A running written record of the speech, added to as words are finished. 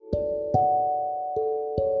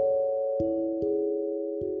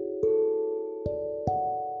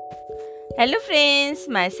Hello friends,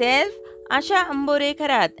 myself Asha Ambore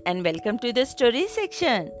Kharat and welcome to the story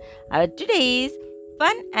section. Our today's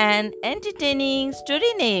fun and entertaining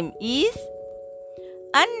story name is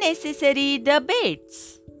Unnecessary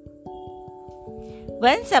Debates.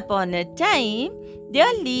 Once upon a time,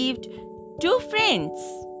 there lived two friends.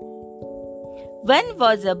 One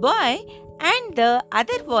was a boy and the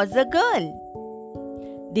other was a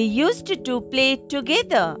girl. They used to play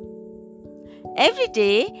together. Every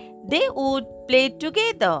day they would play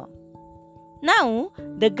together. Now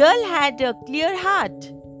the girl had a clear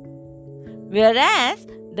heart, whereas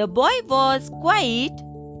the boy was quite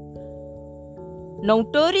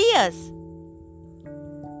notorious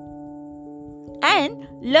and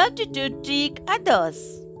loved to trick others.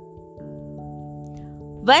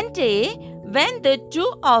 One day, when the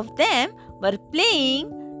two of them were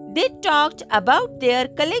playing, they talked about their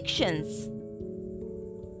collections.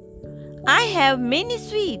 I have many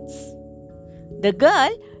sweets, the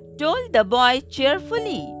girl told the boy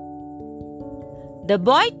cheerfully. The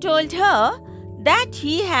boy told her that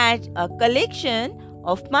he had a collection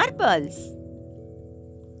of marbles.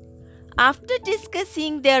 After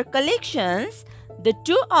discussing their collections, the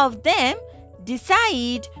two of them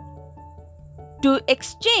decided to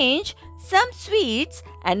exchange some sweets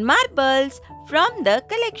and marbles from the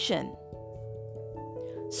collection.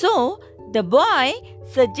 So, the boy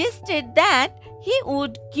suggested that he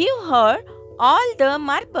would give her all the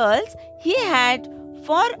marbles he had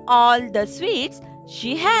for all the sweets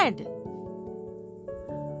she had.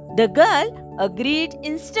 The girl agreed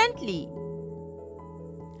instantly.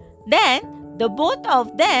 Then the both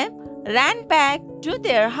of them ran back to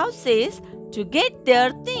their houses to get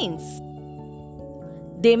their things.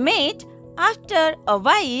 They met after a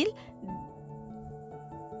while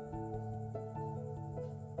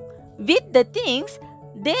with the things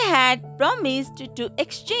they had promised to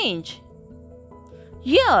exchange.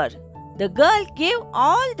 Here, the girl gave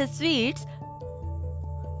all the sweets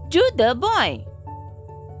to the boy.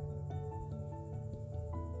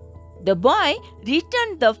 The boy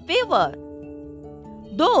returned the favor.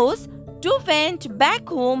 Those two went back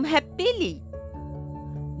home happily.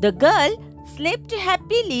 The girl slept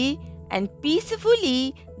happily and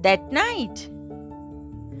peacefully that night.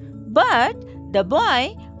 But the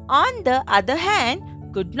boy, on the other hand,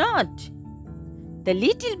 could not. The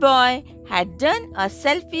little boy had done a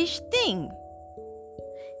selfish thing.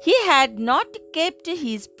 He had not kept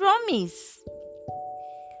his promise.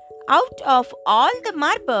 Out of all the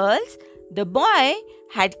marbles, the boy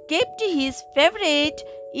had kept his favorite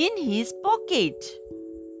in his pocket.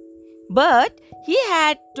 But he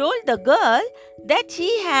had told the girl that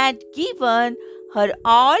he had given her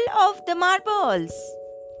all of the marbles.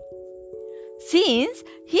 Since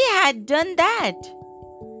he had done that,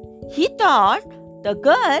 he thought the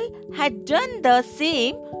girl had done the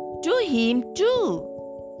same to him too.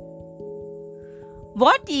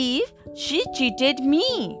 What if she cheated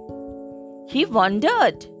me? He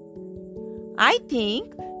wondered. I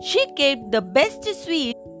think she kept the best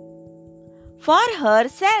sweet for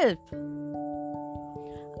herself.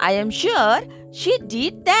 I am sure she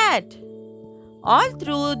did that. All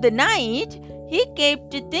through the night, he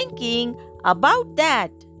kept thinking about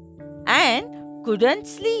that and couldn't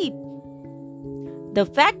sleep. The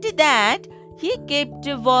fact that he kept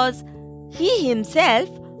was he himself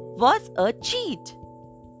was a cheat.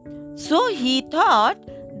 So he thought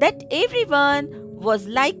that everyone was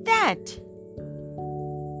like that.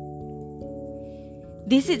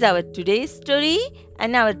 This is our today's story,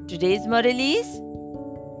 and our today's moral is: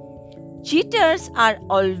 cheaters are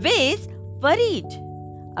always worried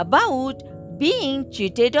about being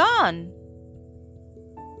cheated on.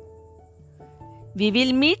 We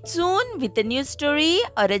will meet soon with a new story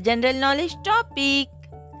or a general knowledge topic.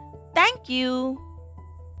 Thank you.